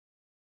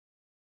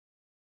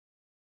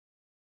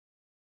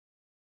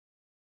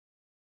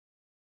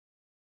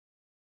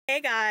Hey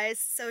guys,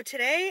 so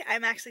today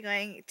I'm actually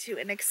going to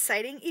an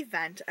exciting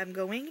event. I'm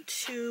going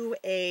to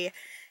a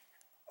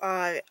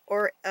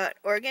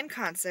organ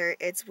concert.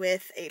 It's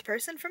with a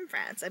person from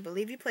France. I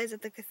believe he plays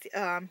at the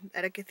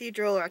at a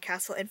cathedral or a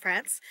castle in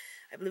France.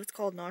 I believe it's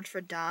called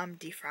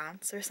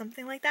Notre-Dame-de-France or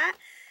something like that.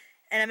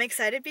 And I'm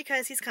excited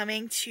because he's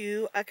coming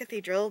to a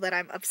cathedral that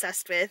I'm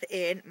obsessed with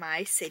in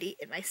my city,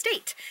 in my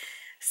state.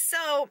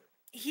 So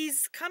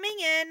he's coming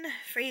in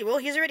for, well,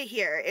 he's already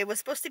here. It was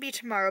supposed to be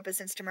tomorrow, but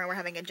since tomorrow we're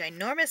having a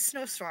ginormous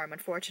snowstorm,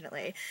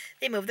 unfortunately,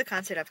 they moved the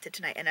concert up to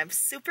tonight. And I'm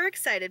super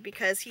excited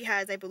because he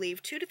has, I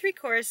believe, 2 to 3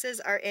 choruses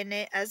are in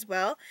it as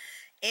well.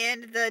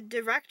 And the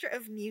director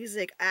of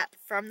music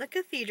from the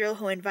cathedral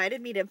who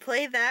invited me to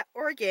play that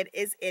organ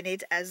is in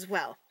it as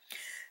well.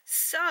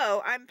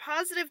 So, I'm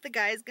positive the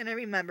guy's gonna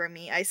remember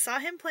me. I saw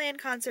him play in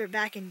concert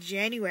back in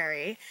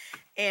January,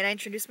 and I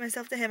introduced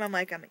myself to him. I'm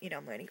like, I'm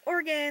learning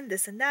organ,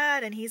 this and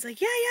that, and he's like,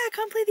 yeah,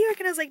 come play the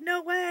organ. I was like,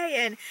 no way,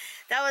 and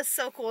that was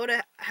so cool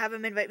to have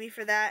him invite me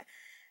for that.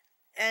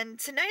 And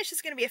tonight's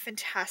just gonna be a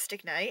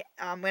fantastic night.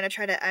 I'm gonna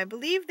try to, I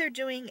believe they're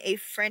doing a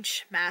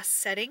French mass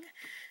setting.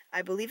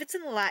 I believe it's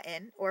in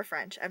Latin or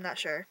French, I'm not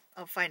sure.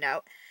 I'll find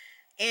out.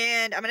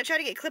 And I'm gonna try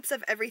to get clips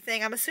of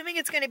everything. I'm assuming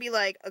it's gonna be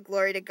like a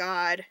glory to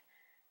God,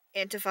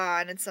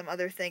 antiphon, and some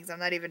other things. I'm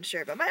not even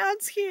sure, but my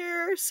aunt's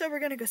here, so we're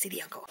gonna go see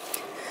the uncle.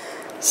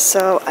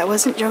 So I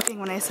wasn't joking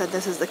when I said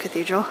this is the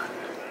cathedral.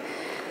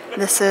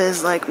 This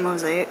is like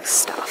mosaic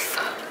stuff.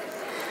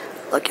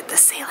 Look at the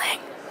ceiling.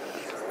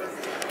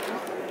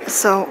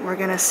 So we're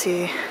gonna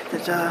see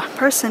the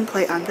person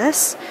play on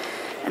this,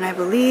 and I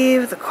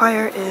believe the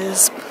choir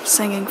is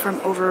singing from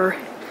over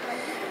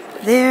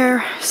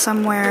there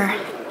somewhere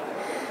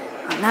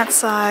on that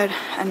side,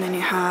 and then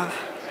you have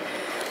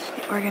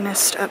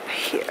Organist up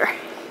here.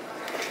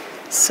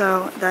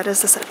 So that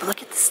is the setup.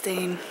 Look at the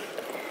stain.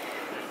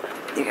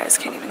 You guys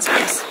can't even see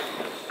this.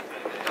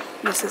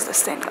 This is the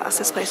stained glass.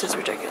 This place is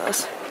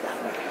ridiculous.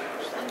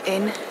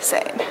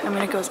 Insane. I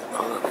mean, it goes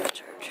all over the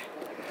church.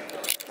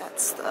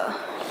 That's the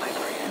pipe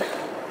organ.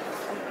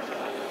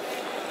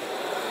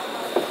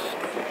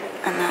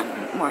 And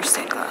then more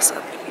stained glass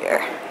up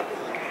here.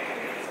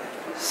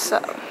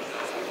 So.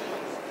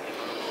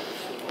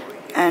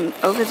 And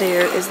over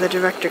there is the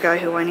director guy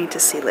who I need to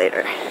see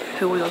later,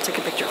 who we will take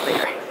a picture of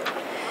later.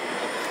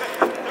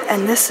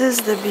 And this is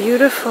the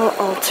beautiful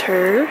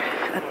altar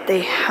that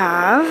they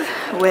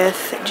have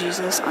with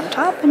Jesus on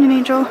top and an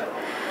angel.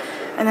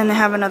 And then they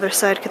have another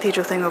side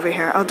cathedral thing over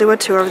here. I'll do a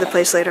tour of the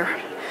place later,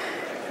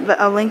 but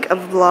I'll link a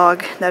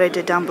vlog that I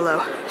did down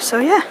below. So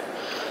yeah,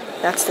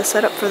 that's the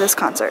setup for this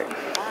concert.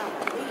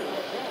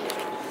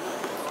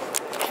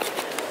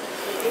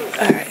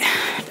 Alright,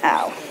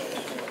 ow.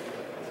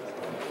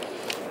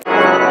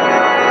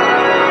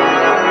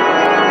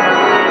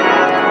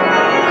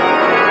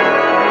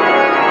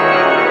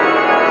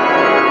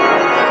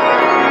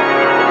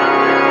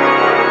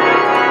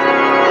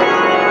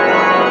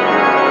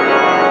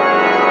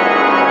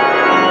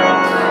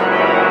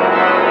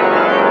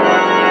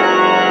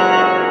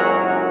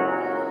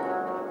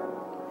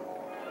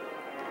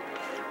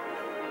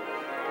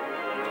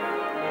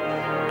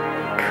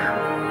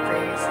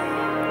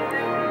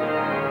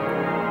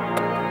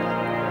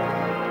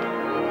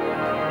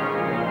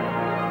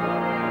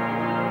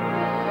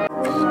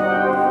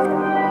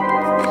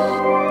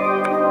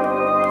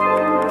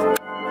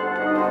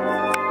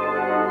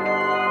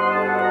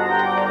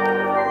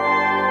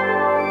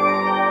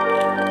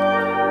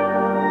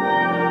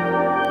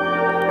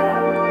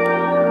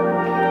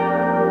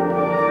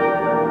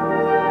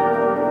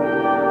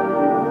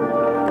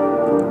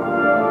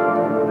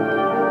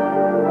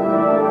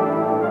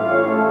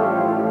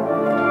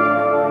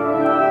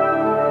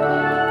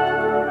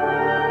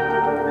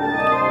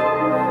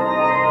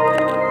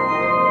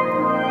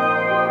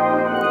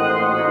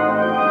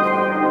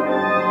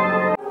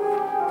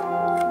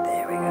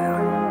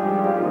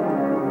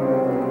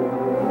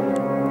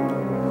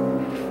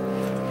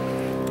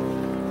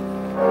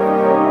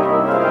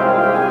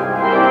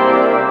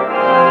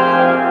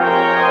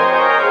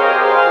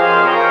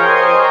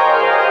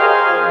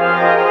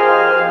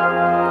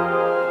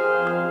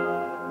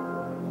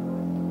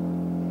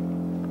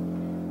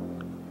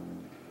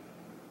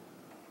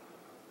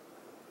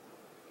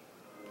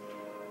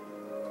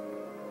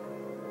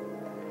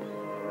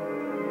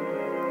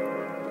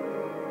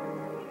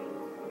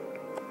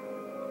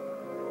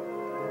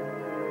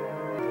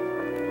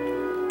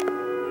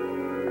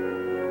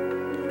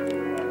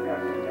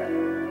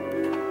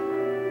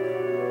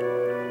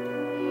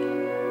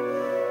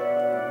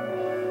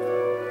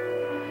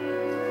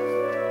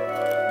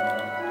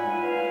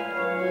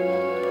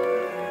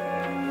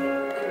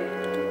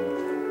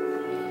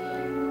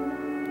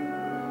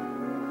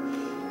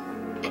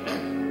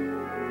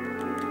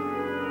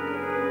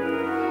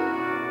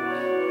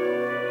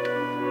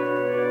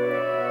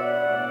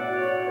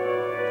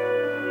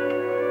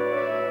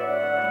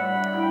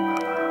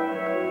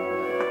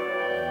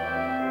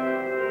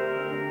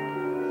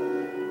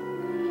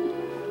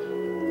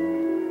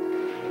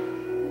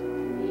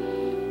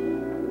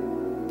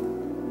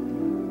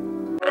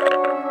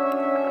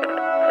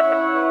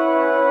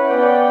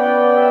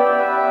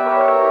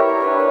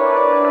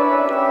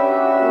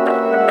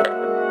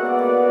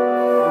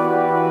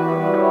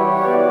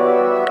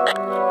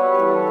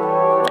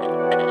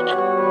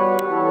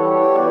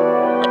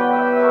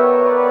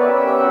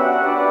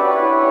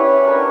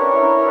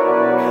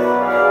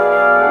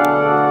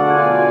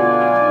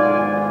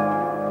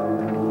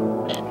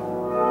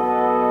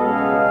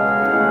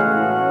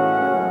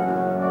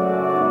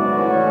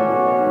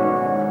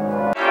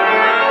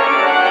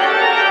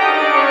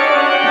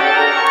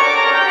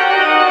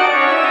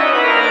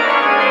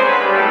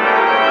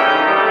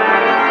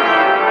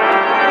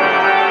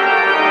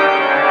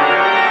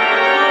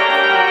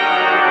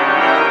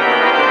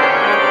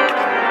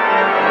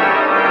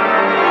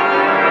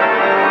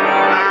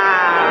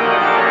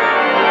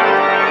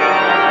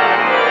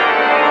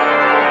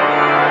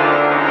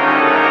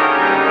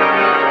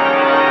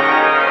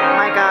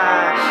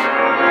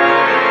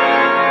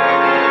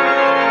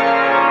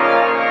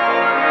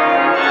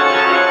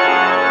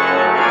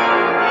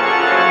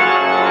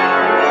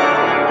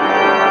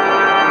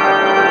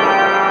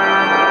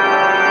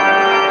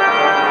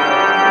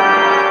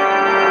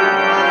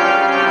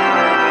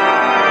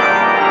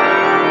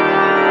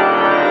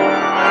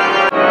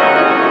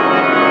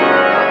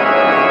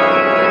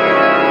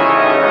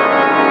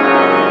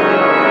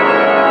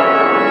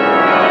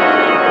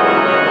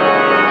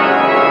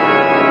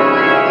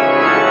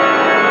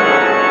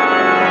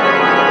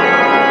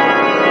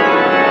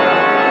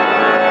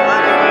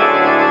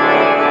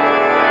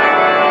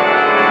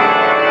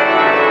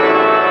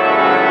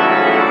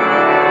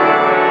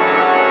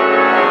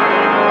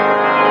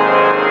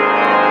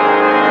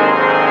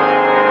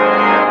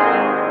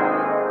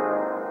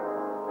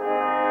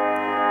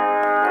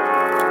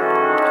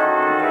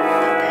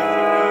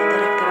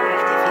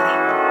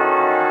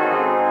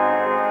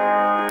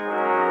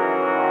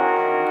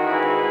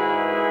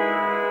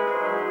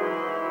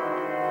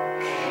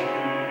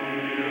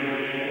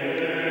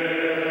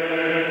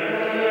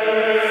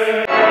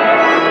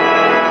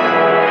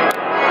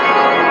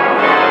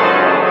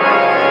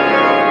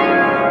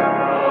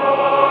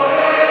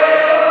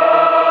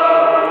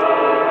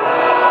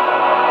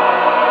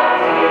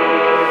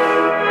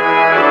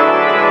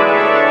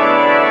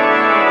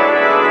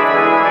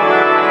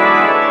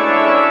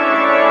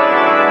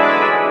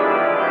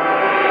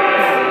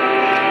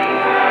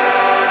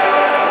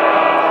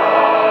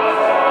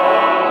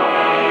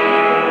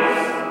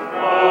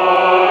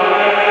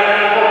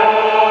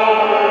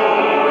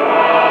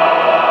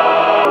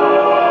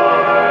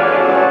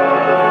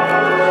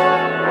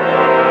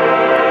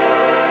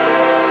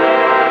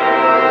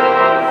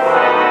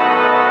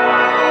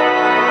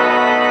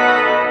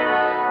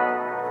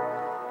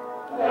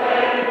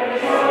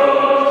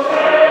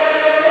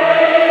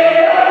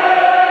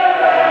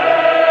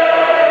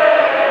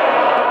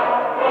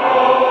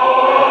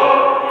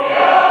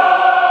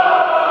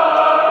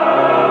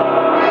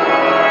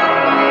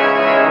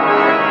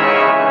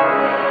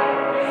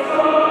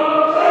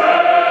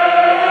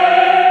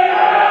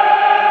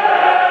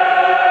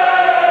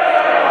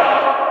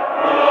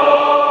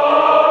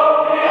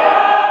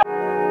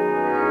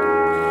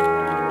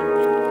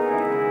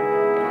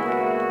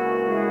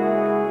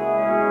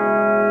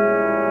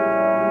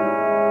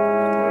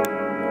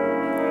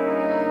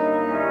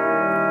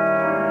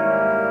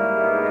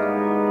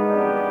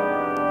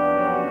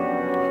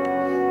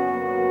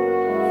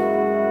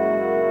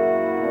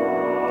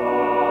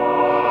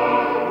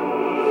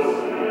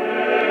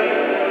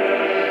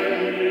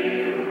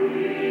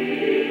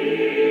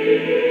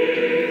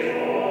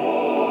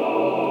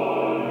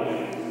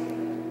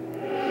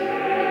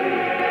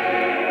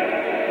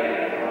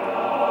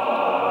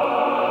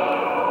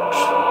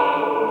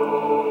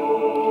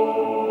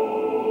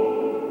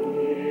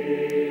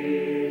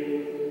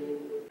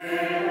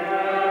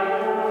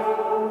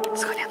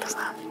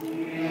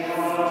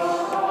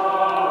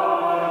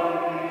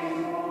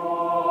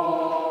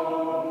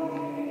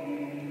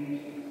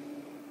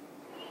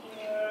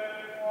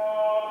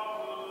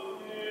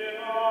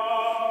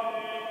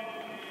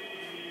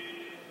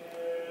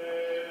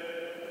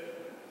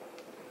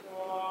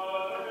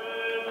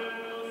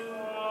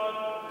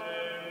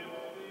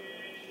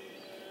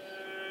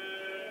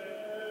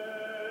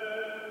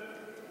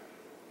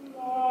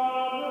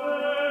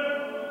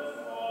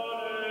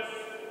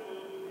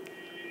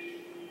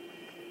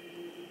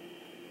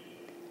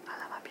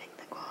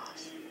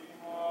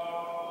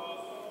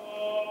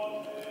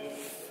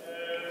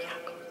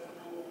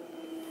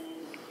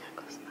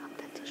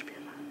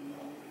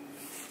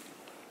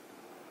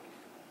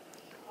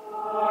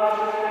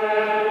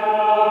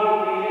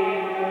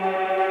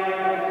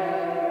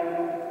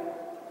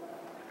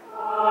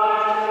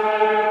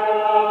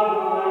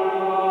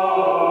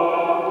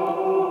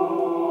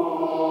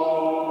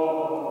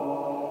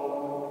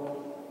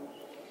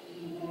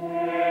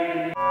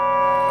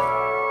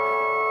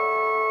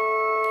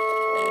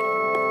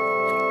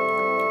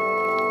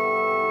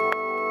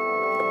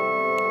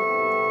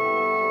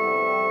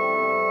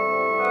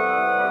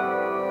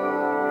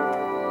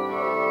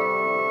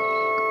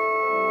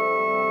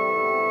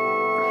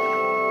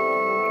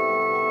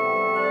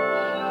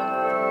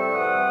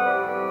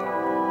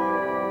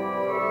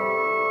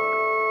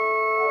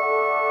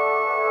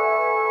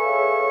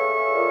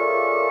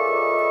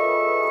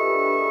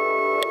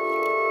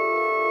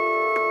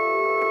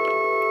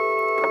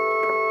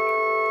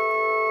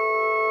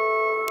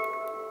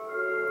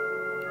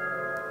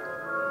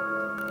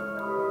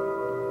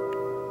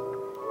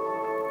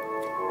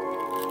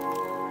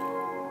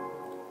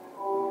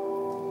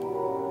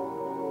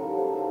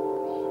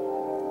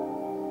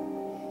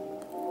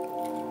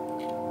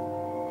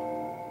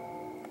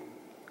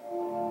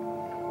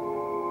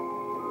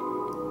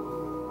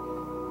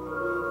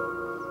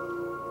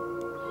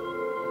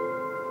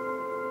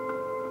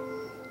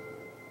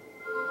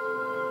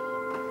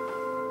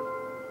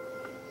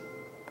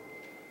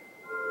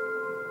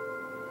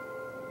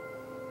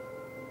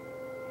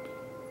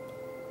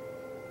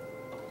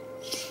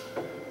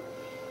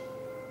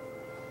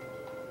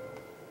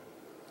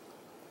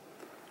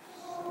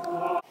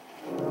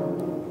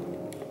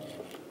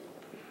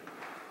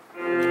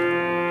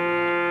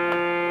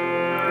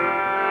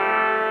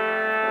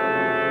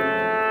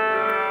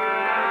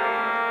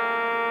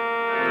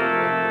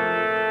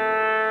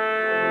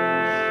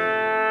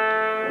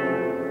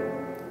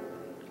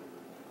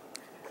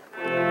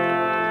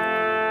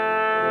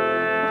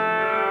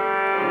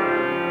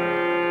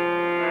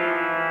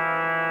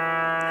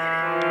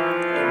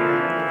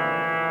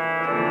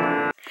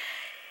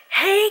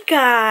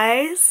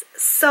 Guys,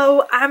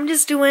 so I'm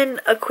just doing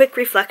a quick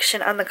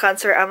reflection on the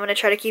concert. I'm going to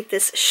try to keep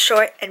this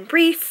short and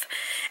brief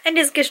and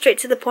just get straight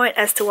to the point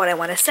as to what I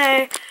want to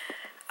say.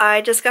 I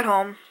just got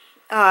home.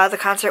 The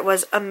concert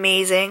was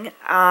amazing.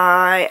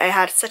 I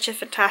had such a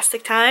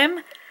fantastic time.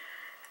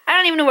 I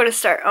don't even know where to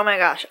start. Oh my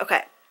gosh.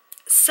 Okay.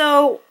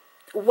 So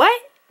what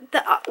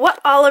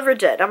Oliver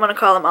did, I'm going to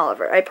call him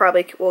Oliver. I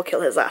probably will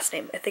kill his last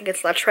name. I think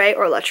it's Lattre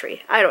or Latry.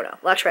 I don't know.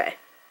 Lattre.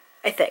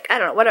 I think. I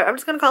don't know. Whatever. I'm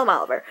just going to call him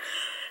Oliver.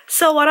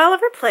 So what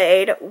Oliver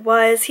played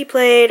was he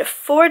played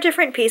 4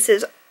 different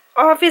pieces,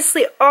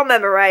 obviously all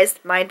memorized,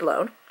 mind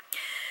blown.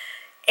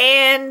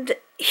 And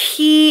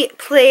he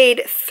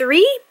played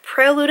 3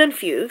 prelude and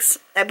fugues.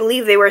 I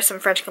believe they were some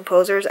French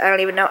composers. I don't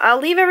even know. I'll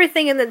leave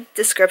everything in the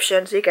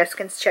description so you guys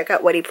can check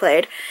out what he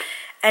played.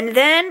 And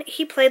then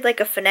he played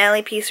like a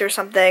finale piece or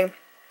something.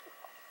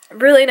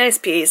 Really nice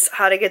piece.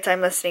 Had a good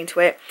time listening to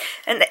it.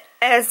 And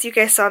as you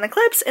guys saw in the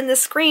clips, in the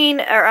screen,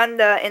 or in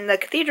the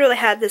cathedral, they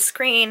had this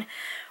screen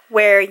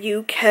where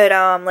you could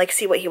like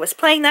see what he was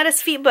playing, not his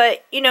feet,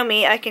 but you know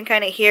me, I can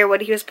kind of hear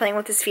what he was playing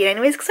with his feet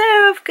anyways, because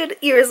I have good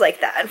ears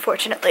like that,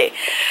 unfortunately.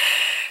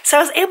 So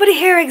I was able to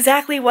hear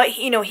exactly what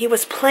he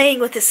was playing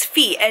with his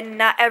feet, and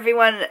not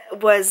everyone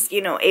was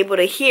able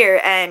to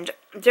hear. And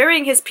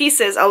during his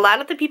pieces, a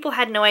lot of the people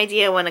had no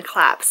idea when to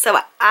clap. So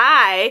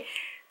I,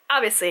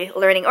 obviously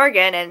learning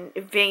organ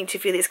and being to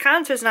these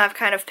concerts, now I've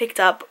kind of picked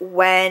up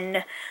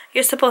when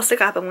you're supposed to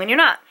clap and when you're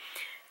not.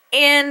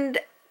 And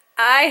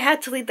I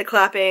had to lead the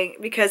clapping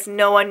because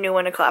no one knew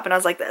when to clap, and I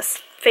was like this,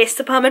 face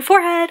to palm and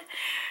forehead,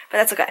 but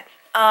that's okay.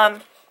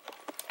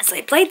 So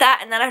I played that,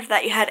 and then after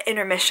that you had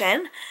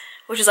intermission,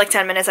 which was like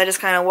 10 minutes. I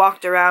just kind of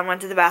walked around,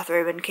 went to the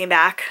bathroom, and came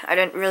back. I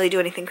didn't really do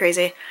anything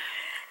crazy.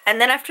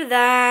 And then after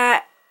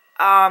that,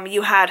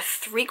 you had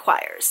 3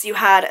 choirs. You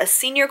had a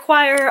senior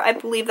choir, I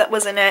believe that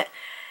was in it,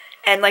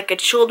 and like a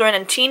children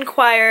and teen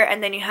choir,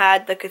 and then you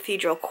had the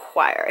cathedral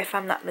choir, if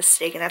I'm not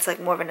mistaken. That's like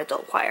more of an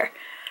adult choir.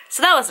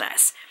 So that was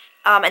nice.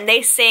 And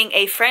they sang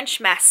a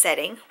French mass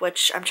setting,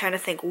 which I'm trying to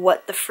think,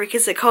 what the freak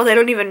is it called? I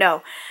don't even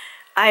know.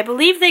 I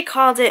believe they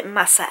called it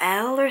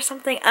Masael or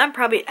something.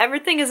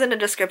 Everything is in the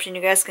description.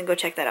 You guys can go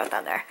check that out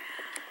down there.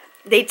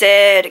 They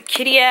did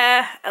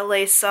Kyrie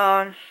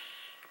eleison,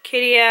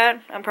 Kyrie,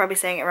 I'm probably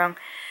saying it wrong.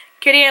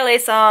 Kyrie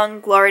eleison,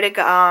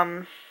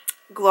 Gloria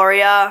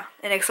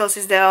in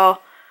Excelsis Deo,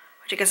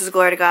 which I guess is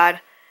Glory to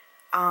God,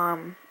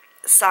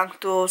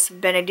 Sanctus,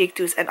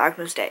 Benedictus, and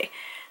Agnus Dei.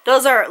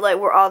 Those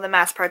were all the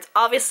mass parts,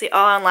 obviously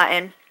all in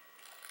Latin.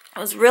 It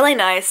was really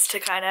nice to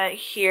kind of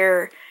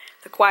hear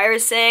the choir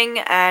sing,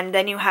 and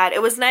then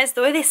it was nice,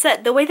 the way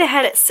they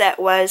had it set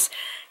was,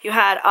 you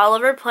had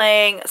Oliver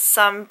playing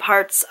some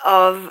parts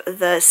of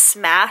the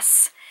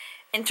mass,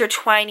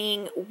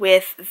 intertwining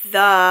with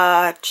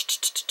the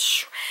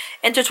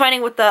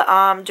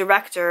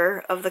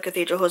director of the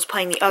cathedral, who was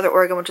playing the other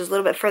organ, which is a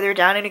little bit further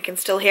down, and you can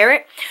still hear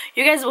it.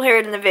 You guys will hear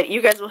it in the video.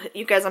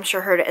 You guys I'm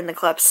sure heard it in the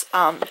clips.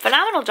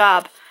 Phenomenal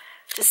job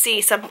to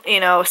see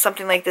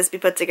something like this be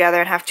put together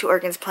and have 2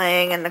 organs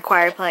playing and the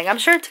choir playing. I'm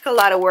sure it took a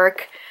lot of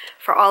work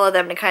for all of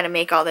them to kind of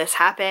make all this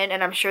happen,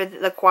 and I'm sure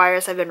that the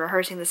choirs have been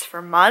rehearsing this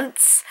for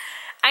months.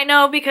 I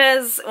know,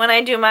 because when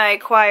I do my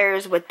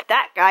choirs with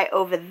that guy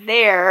over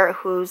there,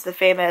 who's the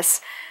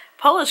famous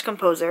Polish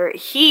composer,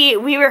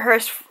 we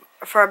rehearsed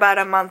for about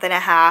a month and a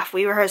half.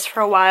 We rehearsed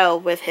for a while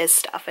with his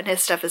stuff, and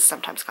his stuff is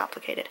sometimes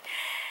complicated.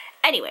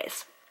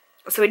 Anyways,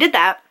 so we did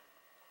that.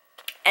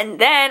 And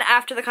then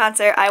after the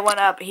concert, I went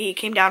up. He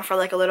came down for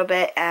like a little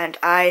bit, and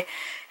I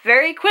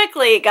very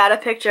quickly got a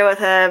picture with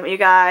him. You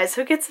guys,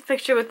 who gets a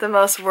picture with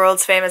the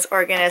world's famous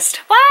organist?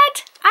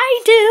 What?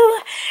 I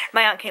do.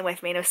 My aunt came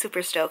with me and I was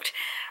super stoked.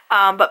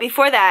 But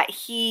before that,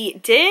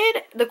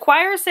 the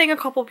choir sang a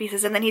couple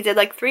pieces, and then he did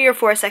like 3 or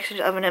 4 sections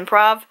of an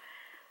improv.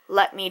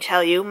 Let me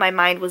tell you, my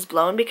mind was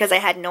blown, because I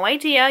had no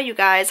idea, you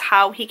guys,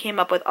 how he came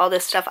up with all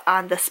this stuff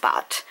on the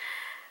spot.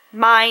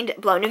 Mind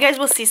blown. You guys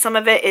will see some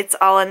of it. It's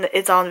all in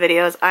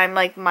videos. I'm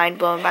like mind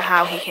blown by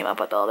how he came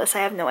up with all this. I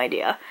have no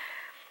idea.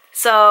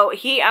 So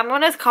I'm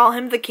gonna call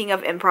him the king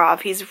of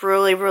improv. He's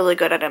really, really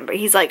good at improv.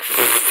 He's like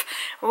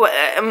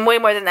way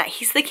more than that.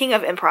 He's the king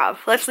of improv.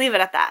 Let's leave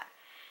it at that.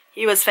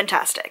 He was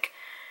fantastic.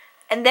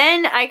 And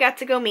then I got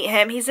to go meet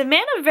him. He's a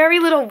man of very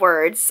little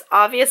words.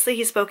 Obviously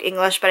he spoke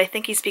English, but I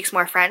think he speaks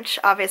more French,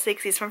 obviously,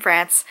 because he's from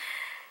France.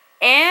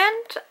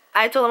 And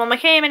I told him, I'm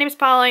like, hey, my name's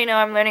Paula,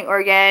 I'm learning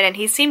organ, and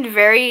he seemed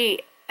very,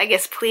 I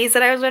guess, pleased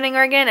that I was learning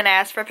organ, and I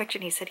asked for a picture,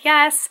 and he said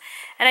yes,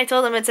 and I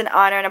told him it's an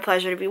honor and a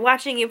pleasure to be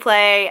watching you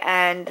play,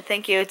 and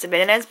thank you, it's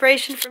been an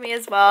inspiration for me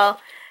as well.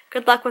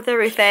 Good luck with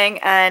everything,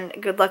 and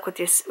good luck with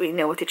your,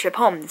 with your trip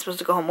home. He's supposed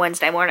to go home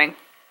Wednesday morning.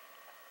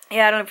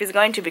 Yeah, I don't know if he's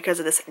going to because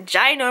of this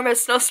ginormous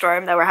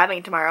snowstorm that we're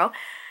having tomorrow.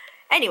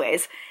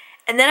 Anyways,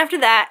 and then after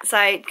that, so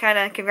I kind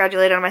of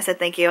congratulated him, I said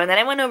thank you, and then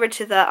I went over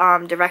to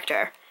the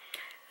director.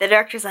 The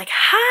director's like,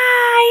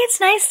 hi, it's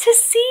nice to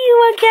see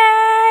you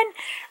again.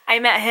 I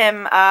met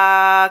him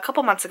a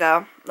couple months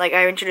ago. Like,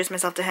 I introduced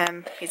myself to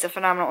him. He's a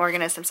phenomenal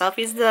organist himself.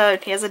 He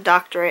has a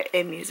doctorate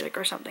in music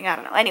or something. I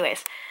don't know.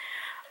 Anyways,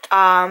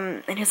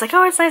 And he was like,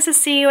 oh, it's nice to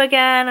see you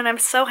again, and I'm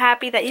so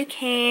happy that you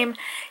came.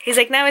 He's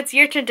like, now it's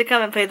your turn to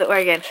come and play the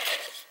organ.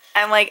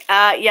 I'm like,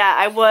 yeah,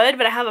 I would,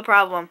 but I have a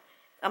problem.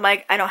 I'm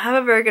like, I don't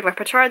have a very good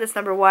repertoire, that's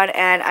number one,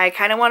 and I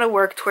kind of want to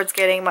work towards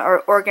getting my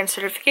organ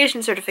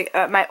certification,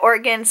 my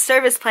organ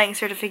service playing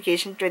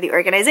certification through the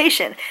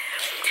organization.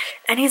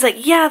 And he's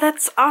like, yeah,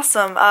 that's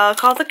awesome.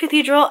 Call the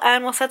cathedral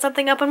and we'll set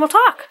something up and we'll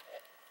talk.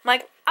 I'm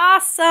like,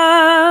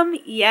 awesome.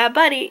 Yeah,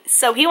 buddy.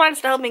 So he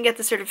wants to help me get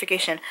the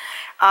certification.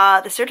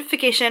 The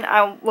certification,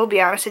 I will be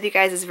honest with you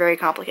guys, is very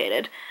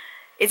complicated.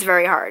 It's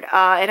very hard.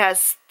 It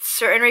has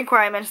certain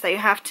requirements that you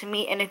have to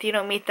meet, and if you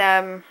don't meet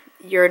them,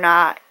 you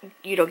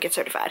don't get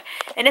certified.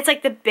 And it's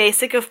like the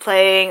basic of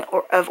playing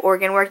of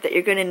organ work that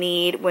you're going to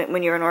need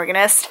when you're an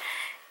organist.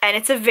 And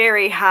it's a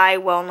very high,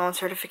 well-known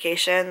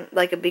certification,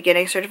 like a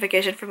beginning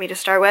certification for me to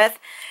start with.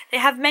 They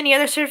have many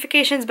other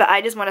certifications, but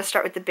I just want to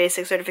start with the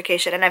basic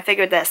certification. And I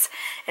figured this,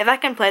 if I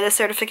can play this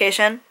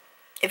certification,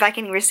 if I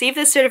can receive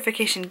this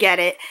certification, get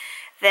it,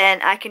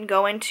 then I can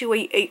go into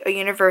a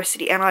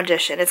university and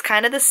audition. It's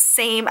kind of the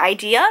same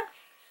idea,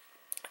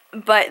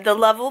 but the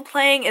level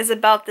playing is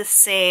about the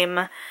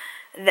same.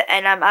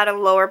 And I'm at a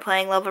lower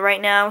playing level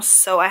right now,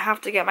 so I have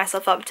to get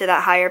myself up to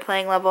that higher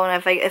playing level.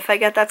 And if I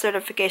get that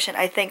certification,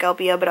 I think I'll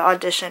be able to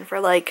audition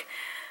for like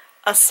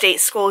a state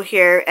school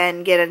here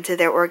and get into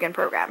their organ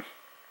program.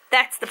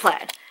 That's the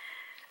plan.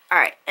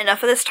 Alright,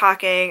 enough of this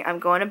talking. I'm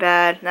going to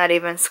bed. Not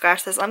even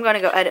scratch this. I'm going to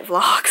go edit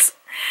vlogs.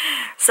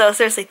 So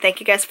seriously,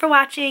 thank you guys for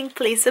watching.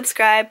 Please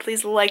subscribe.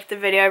 Please like the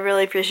video. I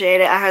really appreciate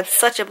it. I had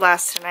such a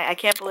blast tonight. I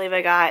can't believe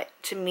I got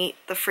to meet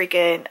the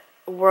freaking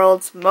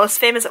world's most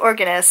famous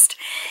organist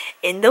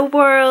in the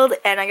world,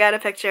 and I got a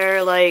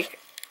picture. Like,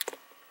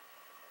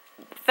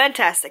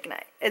 fantastic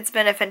night. It's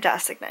been a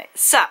fantastic night.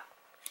 So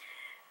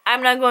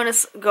I'm not going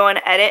to go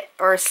and edit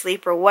or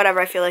sleep or whatever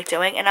I feel like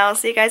doing, and I'll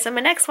see you guys in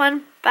my next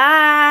one.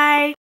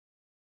 Bye.